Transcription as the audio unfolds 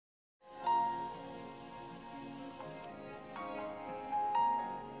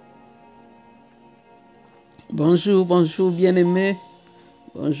Bonjour, bonjour bien-aimés.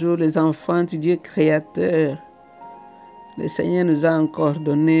 Bonjour les enfants du Dieu créateur. Le Seigneur nous a encore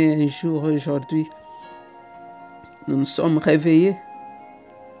donné un jour aujourd'hui. Nous nous sommes réveillés.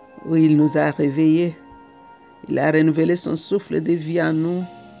 Oui, il nous a réveillés. Il a renouvelé son souffle de vie en nous.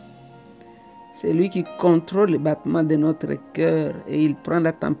 C'est lui qui contrôle le battement de notre cœur et il prend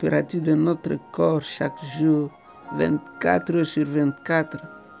la température de notre corps chaque jour, 24 heures sur 24.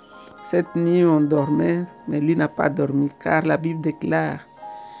 Cette nuit, on dormait, mais lui n'a pas dormi, car la Bible déclare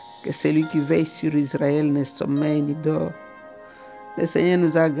que celui qui veille sur Israël ne sommeille ni dort. Le Seigneur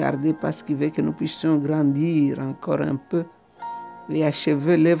nous a gardés parce qu'il veut que nous puissions grandir encore un peu et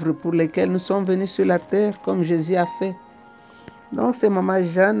achever l'œuvre pour laquelle nous sommes venus sur la terre, comme Jésus a fait. Donc c'est Maman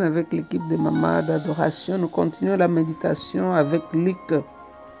Jeanne avec l'équipe de Maman d'adoration. Nous continuons la méditation avec Luc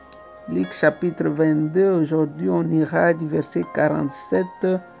chapitre 22. Aujourd'hui, on ira du verset 47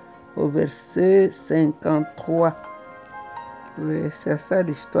 au verset 53. Oui, c'est ça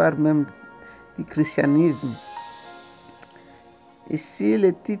l'histoire même du christianisme. Ici,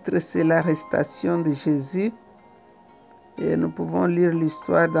 le titre, c'est l'arrestation de Jésus. Et nous pouvons lire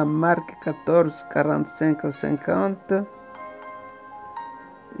l'histoire dans Marc 14, 45 à 50,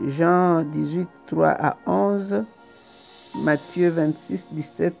 Jean 18, 3 à 11, Matthieu 26,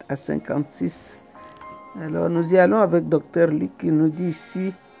 17 à 56. Alors, nous y allons avec Dr. Luc qui nous dit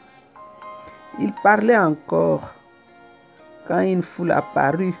ici, il parlait encore quand une foule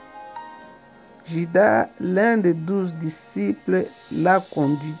apparut. Judas, l'un des 12 disciples, la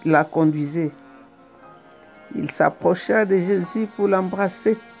conduisait. Il s'approcha de Jésus pour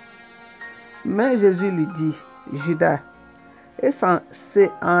l'embrasser. Mais Jésus lui dit, Judas, c'est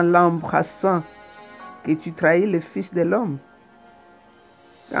en l'embrassant que tu trahis le Fils de l'homme.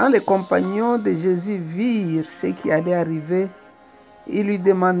 Quand les compagnons de Jésus virent ce qui allait arriver, ils lui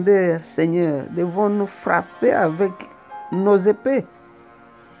demandèrent, Seigneur, devons-nous frapper avec nos épées?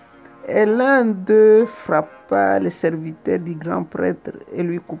 Et l'un d'eux frappa le serviteur du grand prêtre et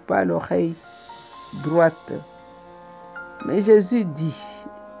lui coupa l'oreille droite. Mais Jésus dit,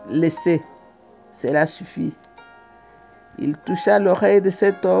 laissez, cela suffit. Il toucha l'oreille de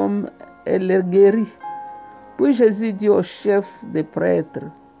cet homme et le guérit. Puis Jésus dit au chef des prêtres,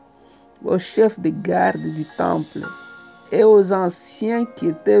 au chef des gardes du temple et aux anciens qui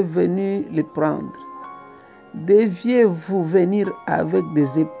étaient venus le prendre, deviez-vous venir avec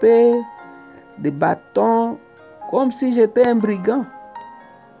des épées, des bâtons, comme si j'étais un brigand?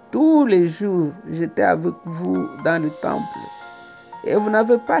 Tous les jours, j'étais avec vous dans le temple et vous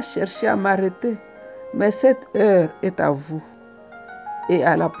n'avez pas cherché à m'arrêter. Mais cette heure est à vous et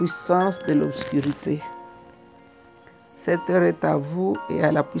à la puissance de l'obscurité. Cette heure est à vous et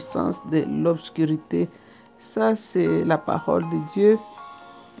à la puissance de l'obscurité. Ça, c'est la parole de Dieu.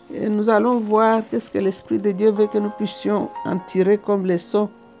 Et nous allons voir qu'est-ce que l'Esprit de Dieu veut que nous puissions en tirer comme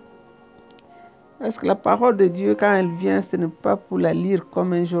leçon. Parce que la parole de Dieu, quand elle vient, ce n'est pas pour la lire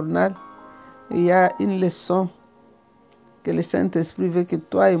comme un journal. Il y a une leçon que le Saint-Esprit veut que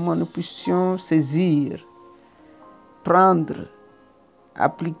toi et moi nous puissions saisir, prendre,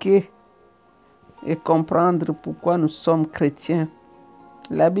 appliquer et comprendre pourquoi nous sommes chrétiens.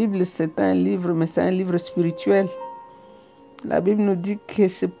 La Bible, c'est un livre, mais c'est un livre spirituel. La Bible nous dit que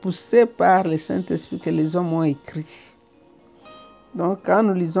c'est poussé par le Saint-Esprit que les hommes ont écrit. Donc, quand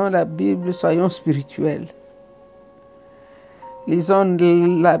nous lisons la Bible, soyons spirituels. Lisons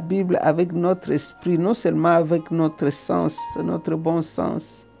la Bible avec notre esprit, non seulement avec notre sens, notre bon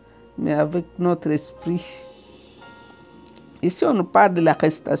sens, mais avec notre esprit. Ici, on nous parle de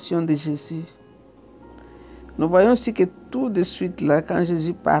l'arrestation de Jésus. Nous voyons aussi que tout de suite, là, quand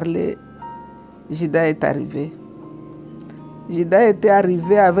Jésus parlait, Judas est arrivé. Judas était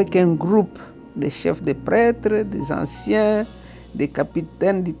arrivé avec un groupe de chefs de prêtres, des anciens, des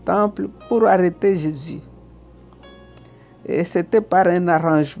capitaines du temple pour arrêter Jésus. Et c'était par un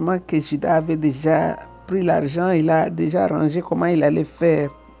arrangement que Judas avait déjà pris l'argent, il a déjà arrangé comment il allait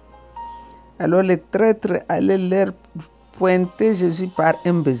faire. Alors les traîtres allaient leur pointer Jésus par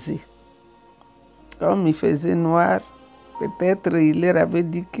un baiser. Comme il faisait noir, peut-être il leur avait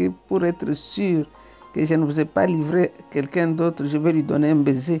dit que pour être sûr que je ne vous ai pas livré quelqu'un d'autre, je vais lui donner un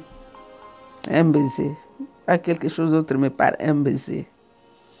baiser. Un baiser. Pas quelque chose d'autre, mais par un baiser.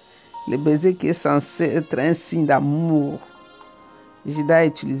 Le baiser qui est censé être un signe d'amour. Judas a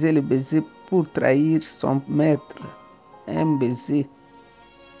utilisé le baiser pour trahir son maître. Un baiser.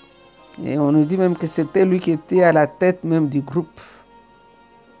 Et on nous dit même que c'était lui qui était à la tête même du groupe.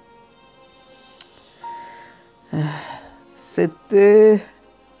 C'était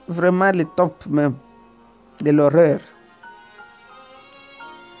vraiment le top même de l'horreur.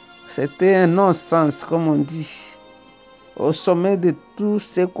 C'était un non-sens, comme on dit. Au sommet de tout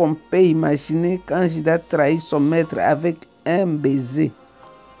ce qu'on peut imaginer quand Judas trahit son maître avec un baiser.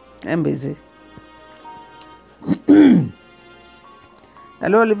 Un baiser.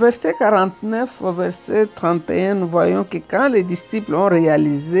 Alors, le verset 49 au verset 31, nous voyons que quand les disciples ont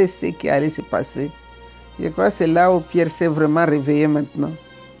réalisé ce qui allait se passer, je crois que c'est là où Pierre s'est vraiment réveillé maintenant.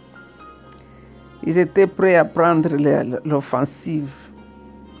 Ils étaient prêts à prendre l'offensive.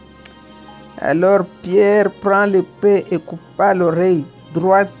 Alors Pierre prend l'épée et coupa l'oreille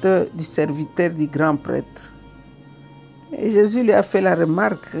droite du serviteur du grand prêtre. Et Jésus lui a fait la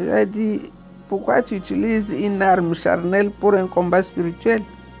remarque. Il a dit, pourquoi tu utilises une arme charnelle pour un combat spirituel?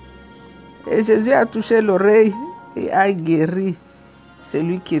 Et Jésus a touché l'oreille et a guéri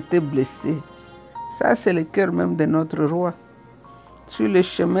celui qui était blessé. Ça, c'est le cœur même de notre roi. Sur le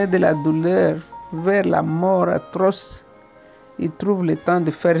chemin de la douleur, vers la mort atroce, il trouve le temps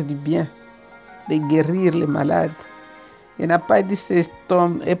de faire du bien, de guérir les malades. Il n'a pas dit cet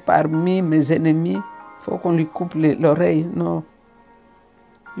homme est parmi mes ennemis, il faut qu'on lui coupe l'oreille. Non.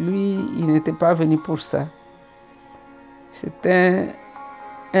 Lui, il n'était pas venu pour ça. C'était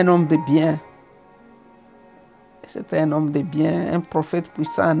un homme de bien. C'était un homme de bien, un prophète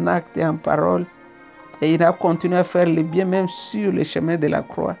puissant en acte et en parole. Et il a continué à faire le bien même sur le chemin de la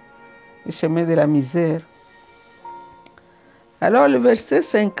croix, le chemin de la misère. Alors le verset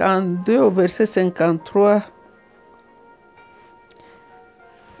 52 au verset 53,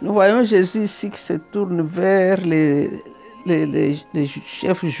 nous voyons Jésus ici qui se tourne vers les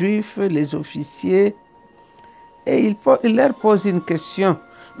chefs juifs, les officiers, et il leur pose une question.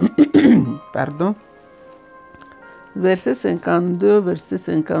 Pardon. Verset 52, verset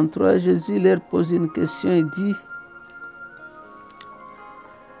 53, Jésus leur pose une question et dit,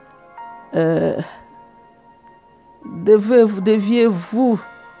 deviez-vous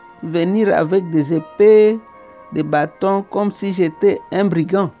venir avec des épées, des bâtons, comme si j'étais un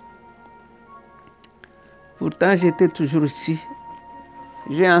brigand? Pourtant, j'étais toujours ici.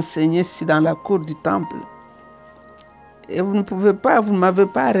 J'ai enseigné ici dans la cour du temple. Et vous ne m'avez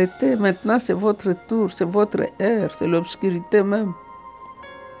pas arrêté. Maintenant, c'est votre tour, c'est votre heure, c'est l'obscurité même.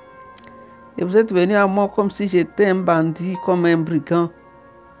 Et vous êtes venu à moi comme si j'étais un bandit, comme un brigand.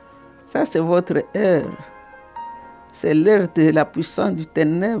 Ça, c'est votre heure. C'est l'heure de la puissance du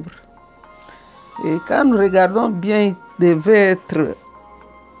ténèbre. Et quand nous regardons bien, il devait être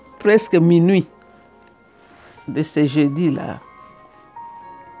presque minuit de ce jeudi-là.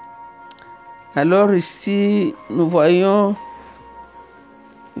 Alors ici, nous voyons,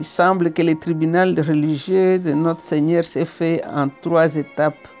 il semble que le tribunal religieux de notre Seigneur s'est fait en 3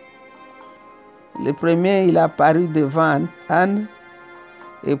 étapes. Le premier, il a apparu devant Anne,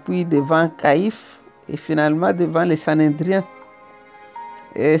 et puis devant Caïphe, et finalement devant les Sanhédriens.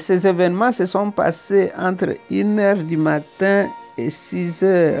 Et ces événements se sont passés entre 1h du matin et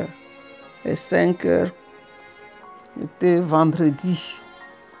 6h et 5h. C'était vendredi.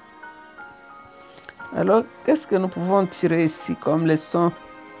 Alors, qu'est-ce que nous pouvons tirer ici comme leçon?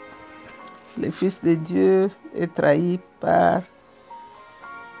 Le Fils de Dieu est trahi par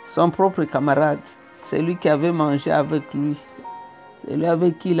son propre camarade, celui qui avait mangé avec lui, celui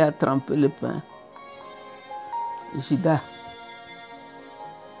avec qui il a trempé le pain, Judas.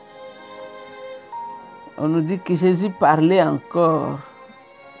 On nous dit que Jésus parlait encore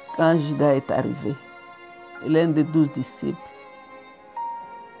quand Judas est arrivé, l'un des 12 disciples.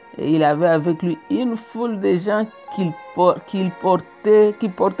 Et il avait avec lui une foule de gens qui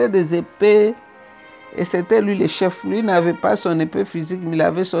portaient des épées. Et c'était lui le chef. Lui n'avait pas son épée physique, mais il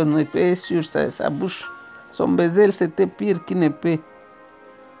avait son épée sur sa bouche. Son baiser, c'était pire qu'une épée.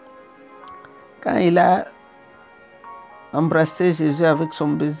 Quand il a embrassé Jésus avec son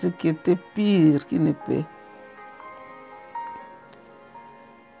baiser qui était pire qu'une épée.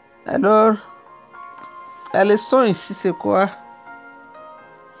 Alors, la leçon ici, c'est quoi?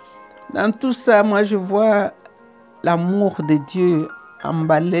 Dans tout ça, moi, je vois l'amour de Dieu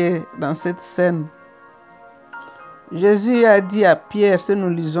emballé dans cette scène. Jésus a dit à Pierre, si nous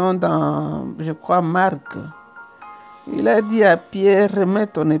lisons dans, je crois, Marc, il a dit à Pierre, remets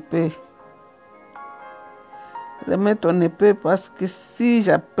ton épée. Remets ton épée parce que si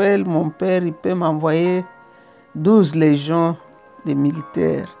j'appelle mon père, il peut m'envoyer 12 légions de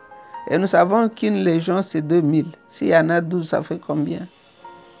militaires. Et nous savons qu'une légion, c'est 2000. S'il y en a 12, ça fait combien?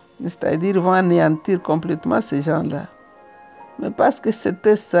 C'est-à-dire, ils vont anéantir complètement ces gens-là. Mais parce que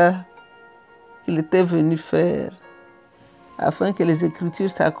c'était ça qu'il était venu faire, afin que les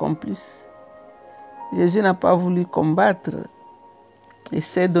Écritures s'accomplissent. Jésus n'a pas voulu combattre. Il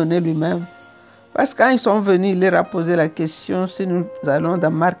s'est donné lui-même Parce que quand ils sont venus, il leur a posé la question, si nous allons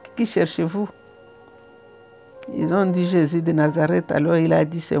dans Marc, qui cherchez-vous? Ils ont dit Jésus de Nazareth, alors il a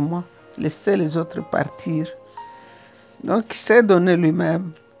dit c'est moi. Laissez les autres partir. Donc il s'est donné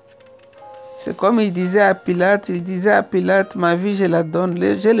lui-même. C'est comme il disait à Pilate, ma vie je la donne,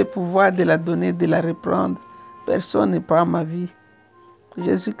 j'ai le pouvoir de la donner, de la reprendre. Personne ne prend ma vie.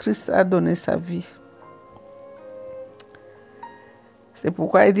 Jésus-Christ a donné sa vie. C'est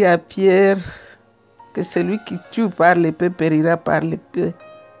pourquoi il dit à Pierre que celui qui tue par l'épée périra par l'épée.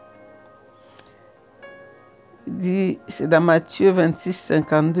 Il dit, c'est dans Matthieu 26,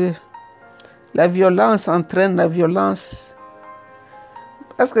 52. La violence entraîne la violence.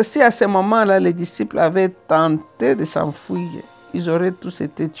 Parce que si à ce moment-là, les disciples avaient tenté de s'enfuir, ils auraient tous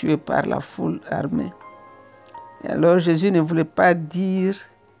été tués par la foule armée. Et alors Jésus ne voulait pas dire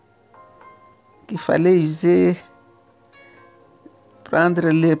qu'il fallait user, prendre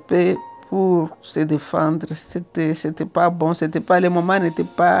l'épée pour se défendre. C'était pas bon, le moment n'était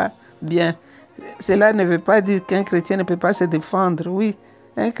pas bien. Cela ne veut pas dire qu'un chrétien ne peut pas se défendre. Oui,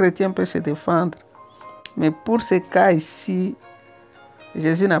 un chrétien peut se défendre. Mais pour ce cas ici,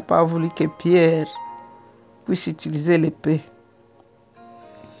 Jésus n'a pas voulu que Pierre puisse utiliser l'épée.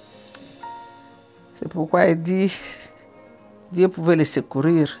 C'est pourquoi il dit, Dieu pouvait le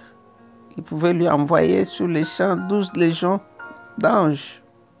secourir. Il pouvait lui envoyer sur les champs 12 légions d'anges.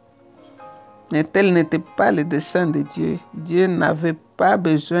 Mais tel n'était pas le dessein de Dieu. Dieu n'avait pas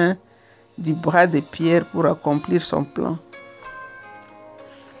besoin du bras de Pierre pour accomplir son plan.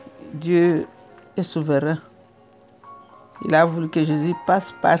 Dieu est souverain. Il a voulu que Jésus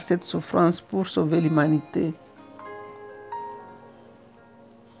passe par cette souffrance pour sauver l'humanité.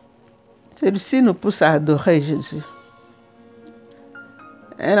 Celui-ci nous pousse à adorer Jésus.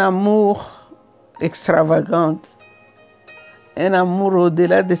 Un amour extravagant. Un amour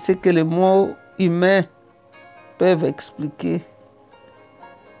au-delà de ce que les mots humains peuvent expliquer.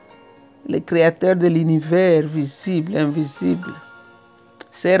 Le créateur de l'univers, visible, invisible,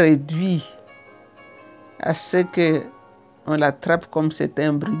 s'est réduit à ce qu'on l'attrape comme c'était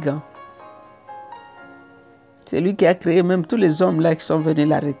un brigand. C'est lui qui a créé même tous les hommes là qui sont venus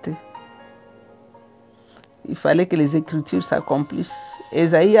l'arrêter. Il fallait que les Écritures s'accomplissent.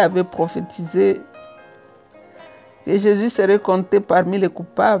 Ésaïe avait prophétisé que Jésus serait compté parmi les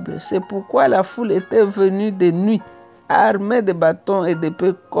coupables. C'est pourquoi la foule était venue de nuit, armée de bâtons et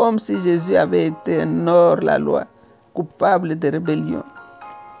d'épées, comme si Jésus avait été un hors-la-loi, coupable de rébellion.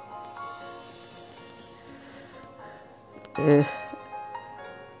 Et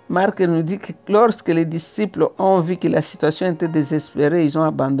Marc nous dit que lorsque les disciples ont vu que la situation était désespérée, ils ont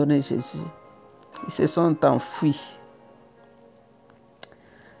abandonné Jésus. Ils se sont enfuis.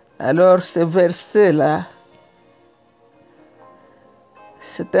 Alors ce verset-là,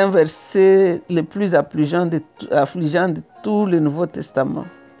 c'est un verset le plus affligeant de tout le Nouveau Testament.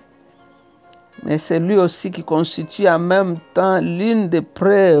 Mais c'est lui aussi qui constitue en même temps l'une des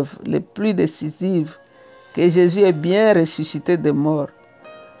preuves les plus décisives que Jésus est bien ressuscité des morts.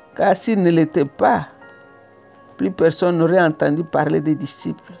 Car s'il ne l'était pas, plus personne n'aurait entendu parler des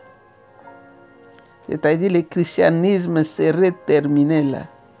disciples. C'est-à-dire le christianisme serait terminé là.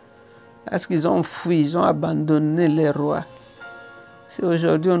 Parce qu'ils ont fui, ils ont abandonné les rois. Si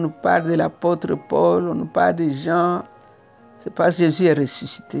aujourd'hui on nous parle de l'apôtre Paul, on nous parle de Jean, c'est parce que Jésus est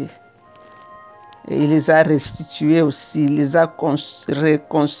ressuscité. Et il les a restitués aussi, il les a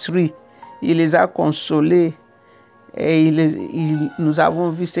reconstruits, il les a consolés. Et nous avons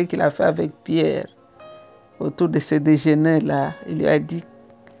vu ce qu'il a fait avec Pierre autour de ce déjeuner-là. Il lui a dit,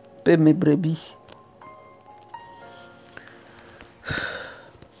 paie mes brebis.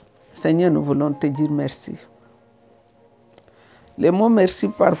 Seigneur, nous voulons te dire merci. Le mot merci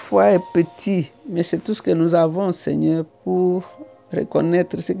parfois est petit, mais c'est tout ce que nous avons, Seigneur, pour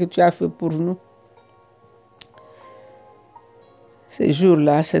reconnaître ce que tu as fait pour nous. Ces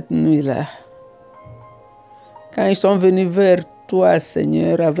jours-là, cette nuit-là, quand ils sont venus vers toi,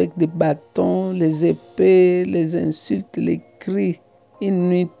 Seigneur, avec des bâtons, les épées, les insultes, les cris, une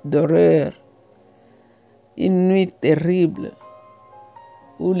nuit d'horreur, une nuit terrible,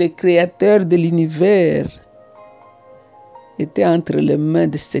 où le Créateur de l'univers était entre les mains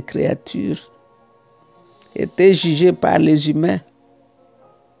de ces créatures, était jugé par les humains,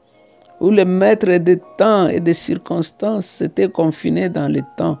 où le maître des temps et des circonstances était confiné dans le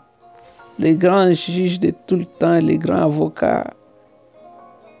temps. Les grands juges de tout le temps, les grands avocats,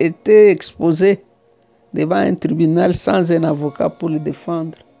 étaient exposés devant un tribunal sans un avocat pour le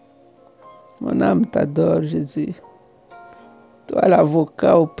défendre. Mon âme t'adore, Jésus. Toi,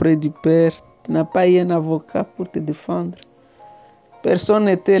 l'avocat auprès du Père, tu n'as pas eu un avocat pour te défendre. Personne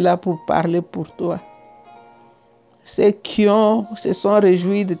n'était là pour parler pour toi. Ceux qui se sont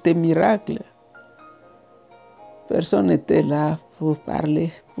réjouis de tes miracles, personne n'était là pour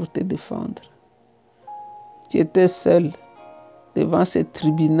parler, pour te défendre. Tu étais seul devant ce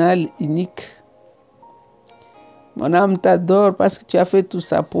tribunal unique. Mon âme t'adore parce que tu as fait tout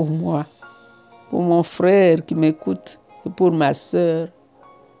ça pour moi, pour mon frère qui m'écoute et pour ma sœur.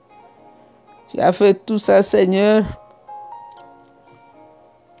 Tu as fait tout ça, Seigneur,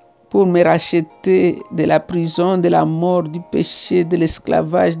 pour me racheter de la prison, de la mort, du péché, de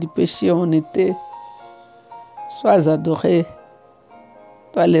l'esclavage, du péché où on était. Sois adoré,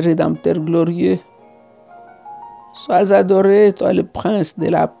 toi le Rédempteur glorieux. Sois adoré, toi le Prince de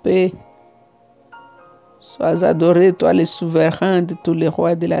la paix. Sois adoré, toi le souverain de tous les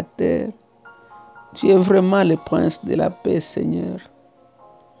rois de la terre. Tu es vraiment le Prince de la paix, Seigneur.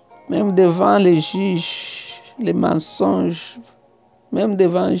 Même devant les juges, les mensonges, même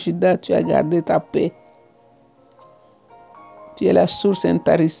devant Judas, tu as gardé ta paix. Tu es la source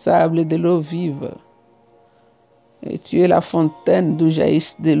intarissable de l'eau vive. Et tu es la fontaine d'où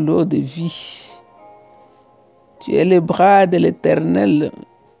jaillissent de l'eau de vie. Tu es le bras de l'Éternel.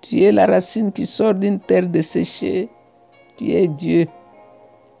 Tu es la racine qui sort d'une terre desséchée. Tu es Dieu,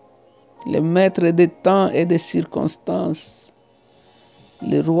 le maître des temps et des circonstances,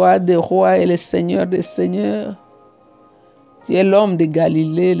 le roi des rois et le seigneur des seigneurs. Tu es l'homme de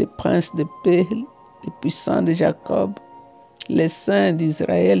Galilée, le prince de paix, le puissant de Jacob, le saint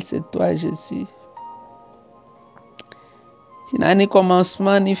d'Israël, c'est toi, Jésus. Tu n'as ni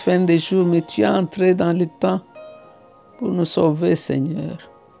commencement ni fin de jour, mais tu es entré dans le temps pour nous sauver, Seigneur.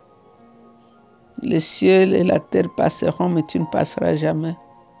 Les cieux et la terre passeront, mais tu ne passeras jamais.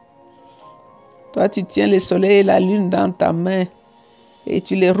 Toi, tu tiens le soleil et la lune dans ta main et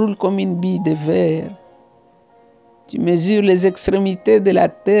tu les roules comme une bille de verre. Tu mesures les extrémités de la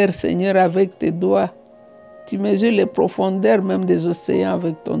terre, Seigneur, avec tes doigts. Tu mesures les profondeurs même des océans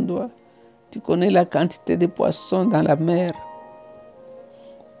avec ton doigt. Tu connais la quantité de poissons dans la mer.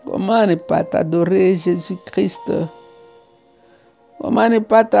 Comment ne pas t'adorer, Jésus-Christ? Comment ne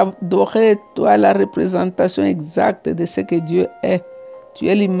pas t'adorer, toi, la représentation exacte de ce que Dieu est? Tu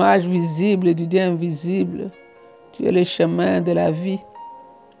es l'image visible du Dieu invisible. Tu es le chemin de la vie.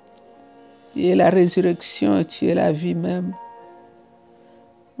 Tu es la résurrection, tu es la vie même.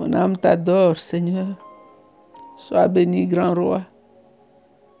 Mon âme t'adore, Seigneur. Sois béni, grand roi.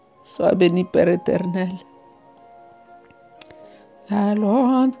 Sois béni, Père éternel. Alors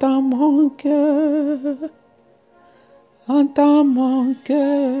entends mon cœur, entends mon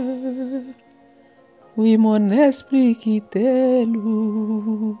cœur. Oui, mon esprit qui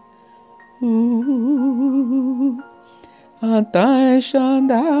t'éloue. Entends un chant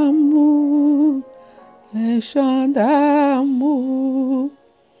d'amour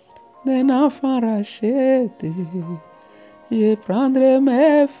d'un enfant racheté. Je prendrai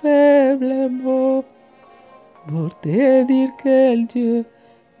mes faibles mots pour te dire quel Dieu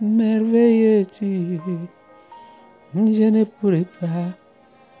merveilleux tu es. Je ne pourrai pas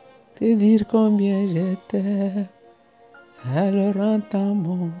te dire combien je t'aime. Alors entends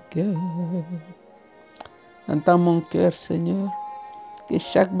mon cœur. Entends mon cœur, Seigneur. Que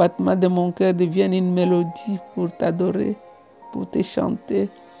chaque battement de mon cœur devienne une mélodie pour t'adorer, pour te chanter.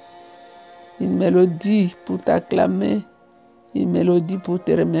 Une mélodie pour t'acclamer. Une mélodie pour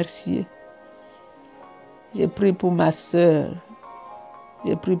te remercier. J'ai prié pour ma sœur.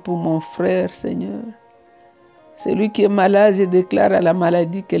 J'ai prié pour mon frère, Seigneur. Celui qui est malade, je déclare à la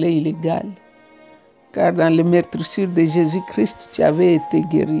maladie qu'elle est illégale. Car dans les meurtrissures de Jésus-Christ, tu avais été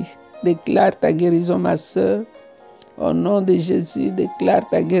guéri. Déclare ta guérison, ma sœur. Au nom de Jésus, déclare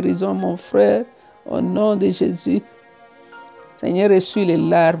ta guérison, mon frère. Au nom de Jésus. Seigneur, essuie les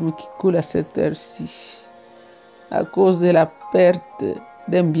larmes qui coulent à cette heure-ci, à cause de la perte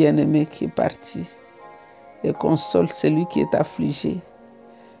d'un bien-aimé qui est parti. Et console celui qui est affligé.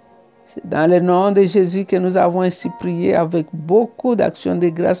 C'est dans le nom de Jésus que nous avons ainsi prié avec beaucoup d'actions de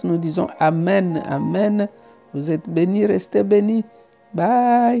grâce. Nous disons Amen, Amen. Vous êtes bénis, restez bénis.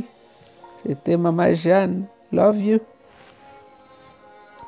 Bye. C'était Maman Jeanne. Love you.